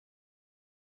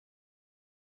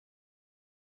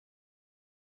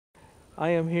I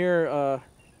am here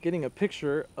getting a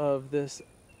picture of this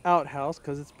outhouse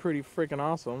because it's pretty freaking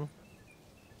awesome.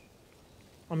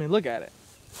 I mean, look at it.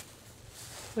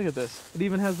 Look at this. It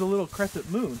even has the little crescent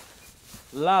moon.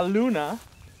 La Luna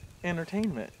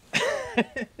Entertainment.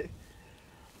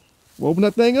 Well, open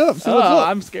that thing up. See Oh, what's up.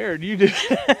 I'm scared. You do.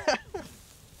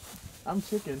 I'm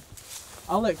chicken.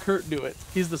 I'll let Kurt do it.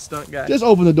 He's the stunt guy. Just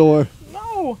open the door.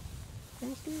 No.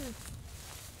 I'm scared.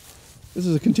 This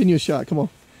is a continuous shot. Come on.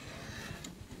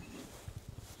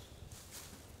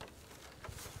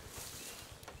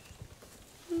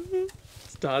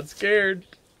 Todd's scared.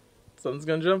 Something's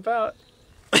gonna jump out.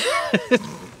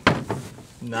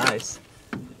 Nice.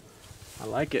 I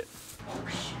like it.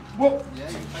 Whoa!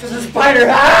 There's a spider!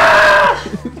 Ah!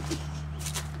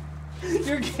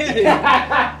 You're kidding.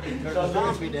 There's a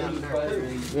zombie down there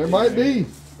too. There might be.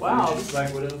 Wow.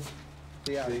 Black Widow.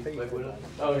 Yeah, Black Widow.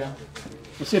 Oh yeah.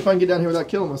 Let's see if I can get down here without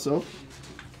killing myself.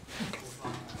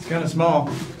 It's kind of small.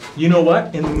 You know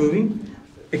what? In the movie,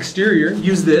 exterior,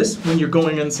 use this when you're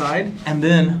going inside, and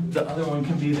then the other one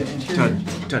can be the interior.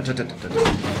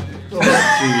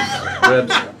 Jeez.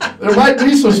 Webs. There might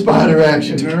be some spider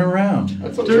action. Turn around.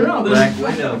 That's okay. Turn around. Black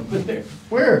There's Widow.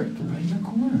 Where? Right in the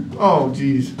corner. Oh,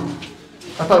 jeez.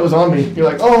 I thought it was on me. You're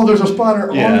like, oh, there's a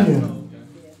spider Yeah. on you.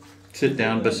 Sit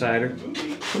down beside her.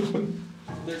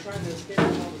 They're trying to escape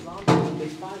from all the zombies, and they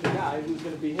find a guy who's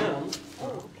going to be him,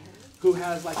 who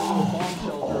has like a little bomb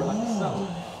shelter, like a cellar.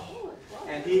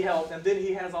 And he helped, and then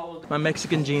he has all of my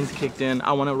Mexican genes kicked in.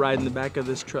 I want to ride in the back of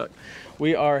this truck.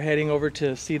 We are heading over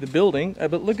to see the building,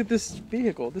 but look at this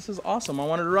vehicle. This is awesome. I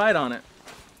wanted to ride on it.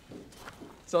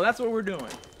 So that's what we're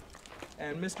doing.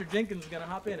 And Mr. Jenkins is going to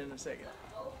hop in a second.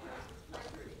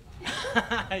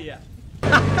 Yeah.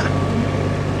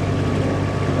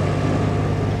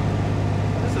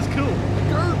 This is cool.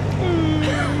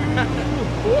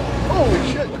 Holy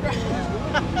shit.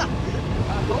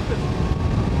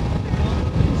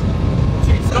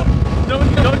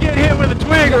 Don't get hit with a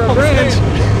twig or a branch.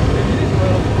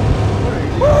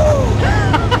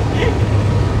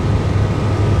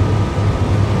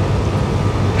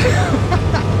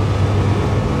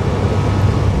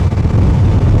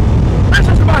 This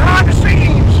is behind the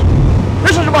scenes.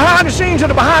 This is the behind the scenes of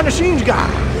the behind the scenes guy.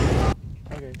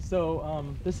 Okay, so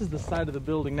this is the side of the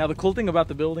building. Now the cool thing about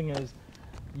the building is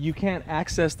you can't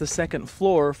access the second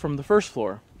floor from the first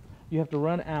floor. You have to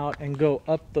run out and go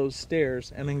up those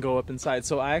stairs and then go up inside.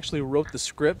 So I actually wrote the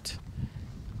script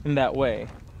in that way,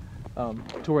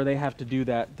 to where they have to do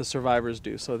that, the survivors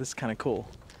do. So this is kind of cool.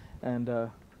 And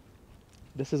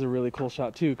this is a really cool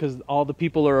shot too, because all the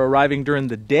people are arriving during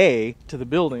the day to the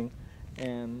building.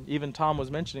 And even Tom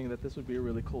was mentioning that this would be a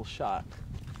really cool shot.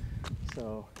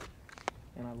 So,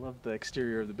 and I love the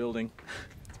exterior of the building.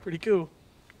 It's pretty cool.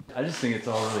 I just think it's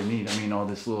all really neat. I mean, all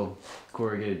this little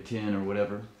corrugated tin or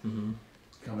whatever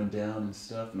coming down and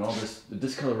stuff, and all this, the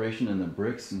discoloration and the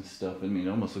bricks and stuff. I mean, it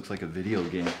almost looks like a video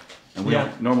game. And we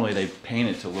don't, normally they paint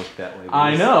it to look that way.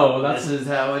 I know. This is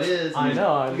how it is. I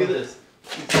know. Look at this.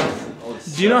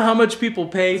 Do you know how much people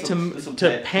pay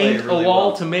to paint a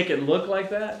wall to make it look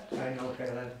like that? I know,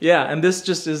 Yeah, and this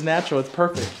just is natural. It's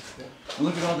perfect. And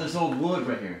look at all this old wood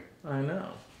right here. I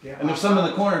know. And there's some in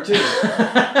the corner too.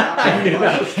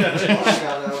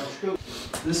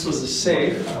 This was a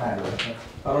safe. I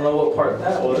don't know what part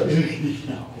that was.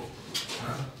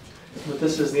 But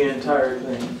this is the entire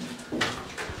thing.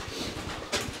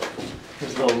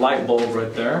 There's a little light bulb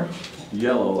right there.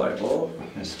 Yellow light bulb.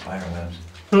 There's spider webs.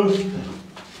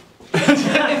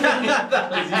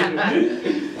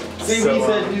 See, he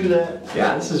said do that.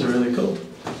 Yeah, this is really cool.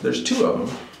 There's two of them.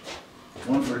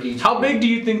 One for each. How big do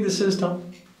you think this is, Tom?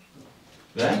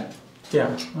 That?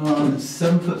 Yeah.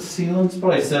 7 foot ceiling. It's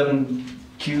probably 7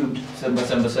 cubed. 7 by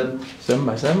 7 by 7. 7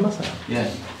 by 7 by 7. Yeah.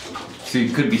 So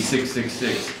it could be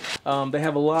 666. They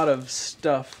have a lot of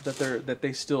stuff that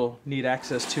they still need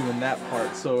access to in that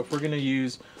part. So if we're gonna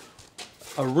use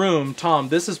a room, Tom,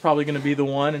 this is probably gonna be the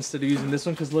one instead of using this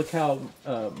one, because look how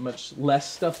much less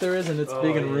stuff there is, and it's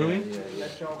big and roomy. Yeah.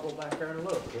 Let y'all go back there and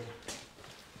look.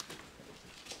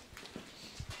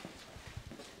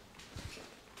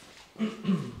 Be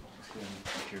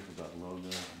careful about logo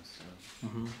and stuff.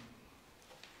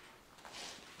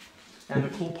 And the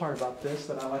cool part about this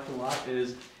that I like a lot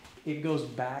is it goes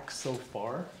back so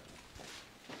far.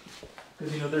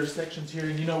 Because, you know, there's sections here,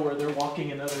 and you know where they're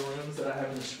walking in other rooms that I have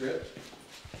in the script.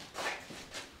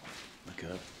 Look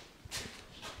up.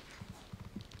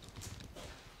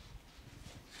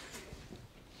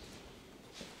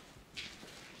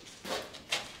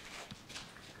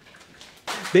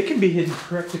 They can be hidden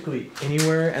practically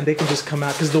anywhere, and they can just come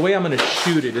out. Because the way I'm going to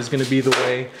shoot it is going to be the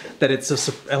way that it's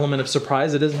a element of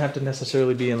surprise. It doesn't have to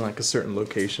necessarily be in like a certain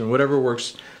location. Whatever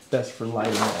works best for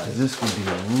lighting. This would be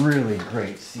a really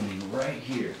great scene right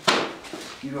here.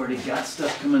 You've already got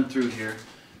stuff coming through here.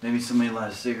 Maybe somebody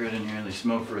lights a cigarette in here and they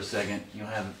smoke for a second. You'll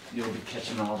be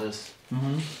catching all this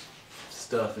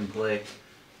stuff in play,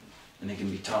 and they can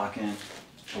be talking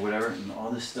or whatever. And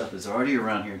all this stuff is already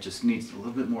around here. It just needs a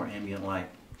little bit more ambient light.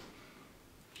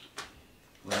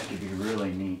 Well, that could be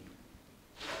really neat.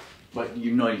 But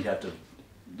you know, you'd have to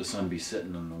the sun be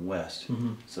setting in the west,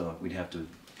 so we'd have to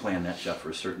plan that shot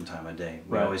for a certain time of day.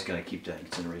 We always got to keep that in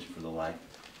consideration for the light.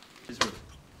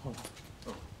 Hold on.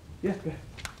 Oh. Yeah, go ahead.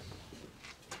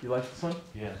 You like this one?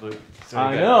 Yeah, look. So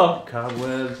I know.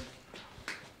 Cobwebs.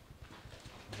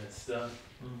 That stuff.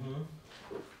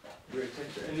 Great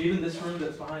texture. And even this room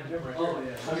that's behind him right here. Oh,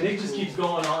 yeah. I mean, it just keeps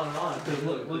going on and on. Because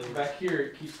look back here,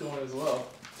 it keeps going as well.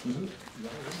 See,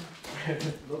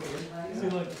 look,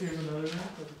 here's another room.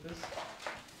 Look at this.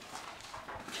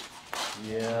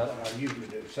 Yeah, I usually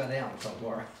do. Sit down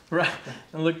somewhere. Right.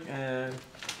 And look, and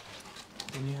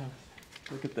you have,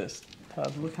 look at this.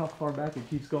 Todd, look how far back it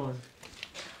keeps going.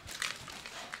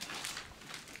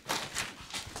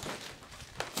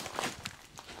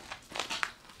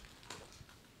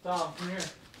 Tom, come here.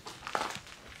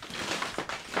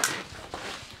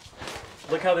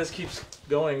 Look how this keeps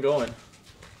going.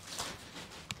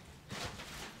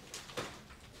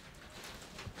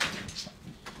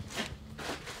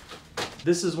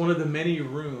 This is one of the many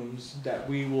rooms that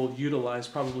we will utilize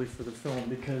probably for the film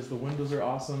because the windows are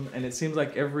awesome and it seems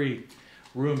like every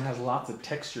room has lots of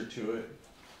texture to it.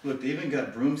 Look, they even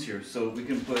got brooms here, so we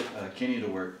can put Kenny to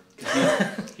work.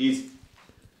 He's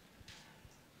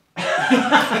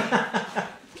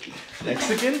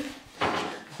Mexican?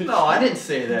 No, I didn't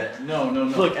say that. No.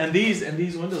 Look, and these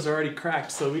windows are already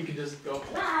cracked, so we could just go.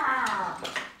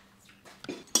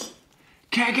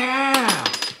 Caca!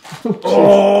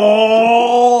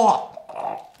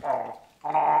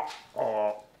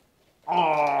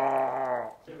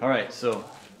 All right, so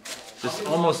this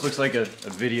almost looks like a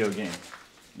video game.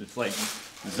 It's like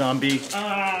zombie.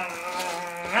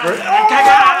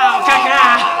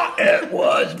 It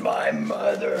was my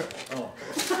mother. Oh.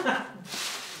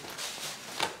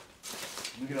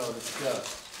 Look at all this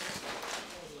stuff.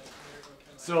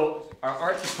 So our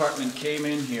art department came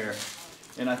in here,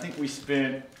 and I think we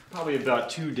spent probably about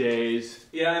 2 days.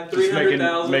 Yeah, and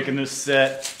 $300,000 making this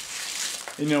set.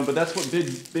 You know, but that's what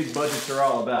big budgets are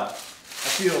all about. I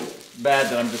feel bad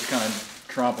that I'm just kind of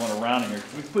tromping around in here.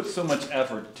 We put so much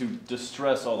effort to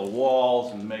distress all the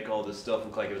walls and make all this stuff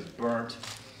look like it was burnt,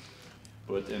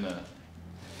 but in a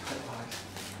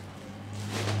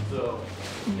so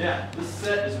yeah, this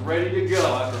set is ready to go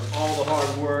after all the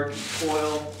hard work and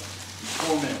toil and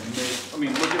torment we made. I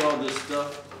mean, look at all this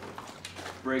stuff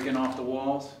breaking off the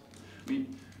walls. I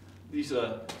mean, these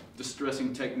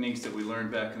distressing techniques that we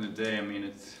learned back in the day. I mean,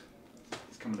 it's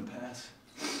coming to pass.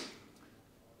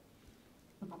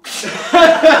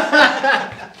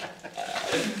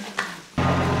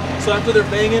 So after they're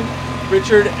banging,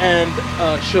 Richard and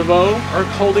Chavot are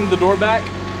holding the door back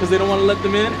because they don't want to let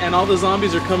them in, and all the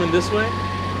zombies are coming this way.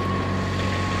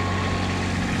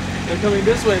 They're coming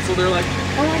this way, so they're like,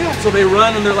 oh my god. So they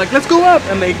run and they're like, let's go up,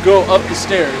 and they go up the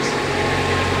stairs.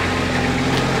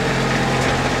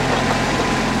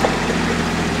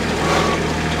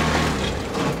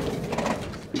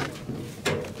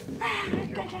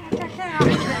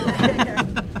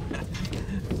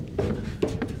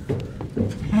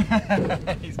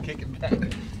 He's kicking back.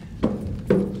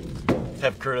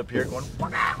 Have Kurt up here going.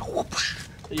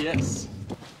 Yes.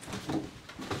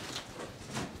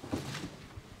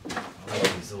 I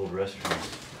like these old restrooms.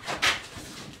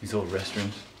 These old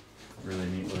restrooms, really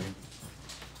neat looking.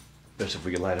 Especially if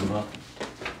we could light them up.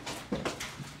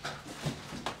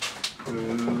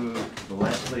 Ooh, the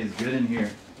light plays good in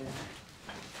here.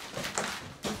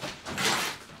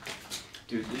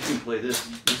 Dude, you can play this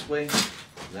way,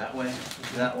 that way,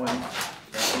 that way,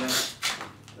 that way.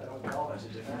 All bunch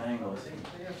of different angles.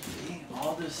 See,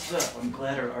 all this stuff. I'm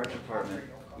glad our art department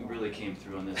really came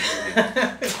through on this movie.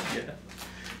 Yeah.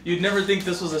 You'd never think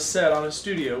this was a set on a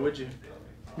studio, would you?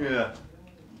 Yeah.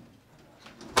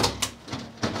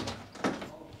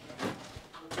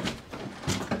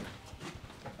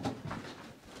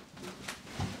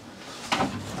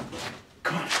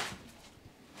 Come on.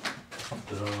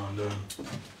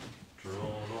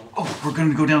 Oh, we're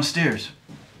gonna go downstairs.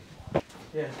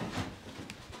 Yeah.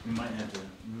 We might have to.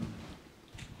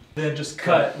 Then just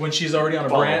cut when she's already on a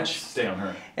branch. Stay on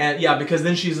her. And yeah, because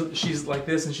then she's like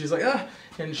this, and she's like, ah,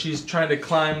 and she's trying to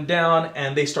climb down,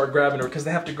 and they start grabbing her because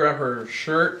they have to grab her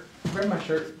shirt. Grab my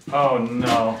shirt. Oh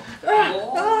no.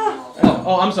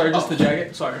 Oh, I'm sorry, just the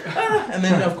jacket. Sorry. And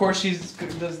then of course she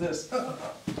does this,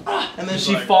 and then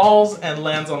she falls and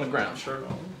lands on the ground. Shirt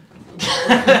on.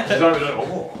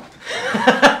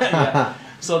 Yeah.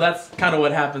 So that's kind of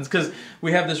what happens, because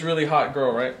we have this really hot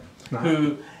girl, right?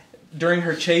 Who, during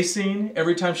her chase scene,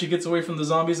 every time she gets away from the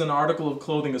zombies, an article of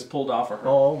clothing is pulled off of her.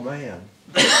 Oh man.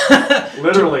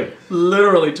 Literally.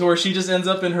 Literally, to where she just ends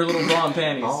up in her little bra and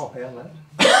panties. Oh hell,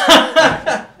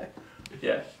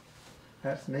 Yeah.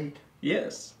 that's neat.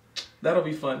 Yes. That'll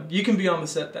be fun. You can be on the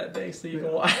set that day, so you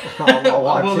can watch. I'll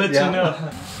watch We'll it, let yeah. you know.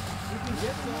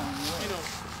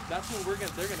 That's when they're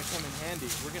gonna come in handy.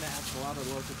 We're gonna ask a lot of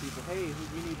local people, hey,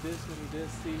 we need this,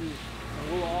 see who,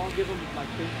 and we'll all give them like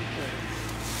 50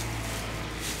 credits.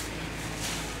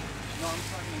 No, I'm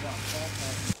talking about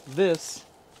fall. This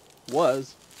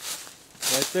was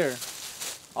right there.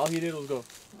 All he did was go.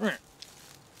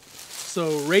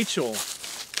 So Rachel,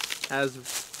 as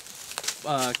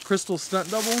Crystal's stunt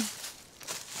double,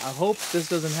 I hope this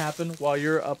doesn't happen while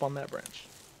you're up on that branch.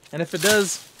 And if it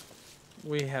does,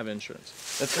 we have insurance.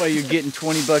 That's why you're getting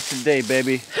 $20 a day,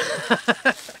 baby.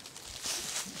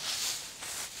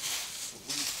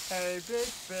 Hey, big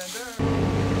spender.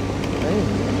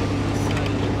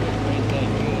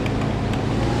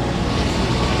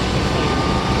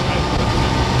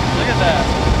 Look at that.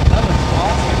 That looks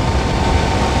awesome.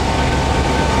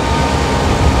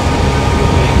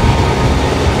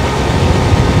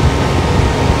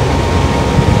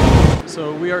 So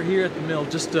we are here at the mill,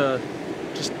 just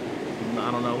I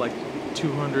don't know, like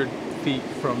 200 feet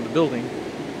from the building,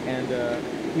 and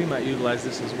we might utilize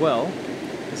this as well.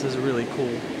 This is really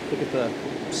cool. Look at the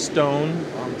stone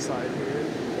on the side here,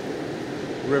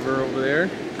 river over there,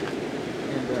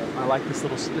 and I like this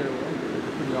little stairwell.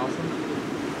 It's pretty awesome.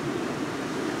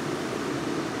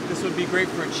 This would be great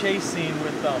for a chase scene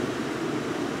with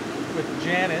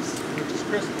Janice, which is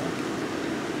Crystal.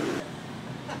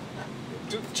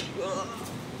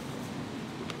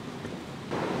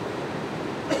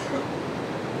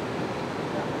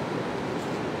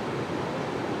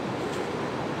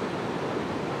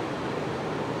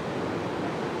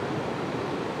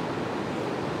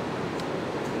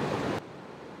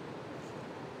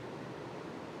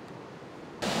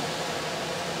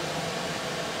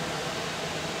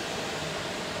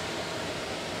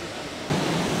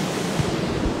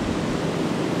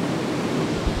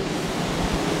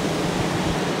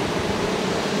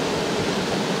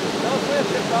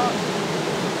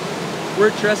 We're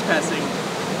trespassing.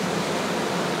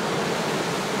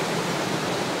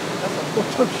 That's some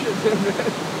fucked up shit there, man.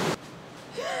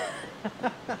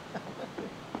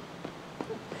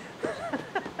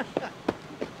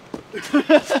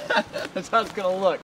 That's how it's gonna look.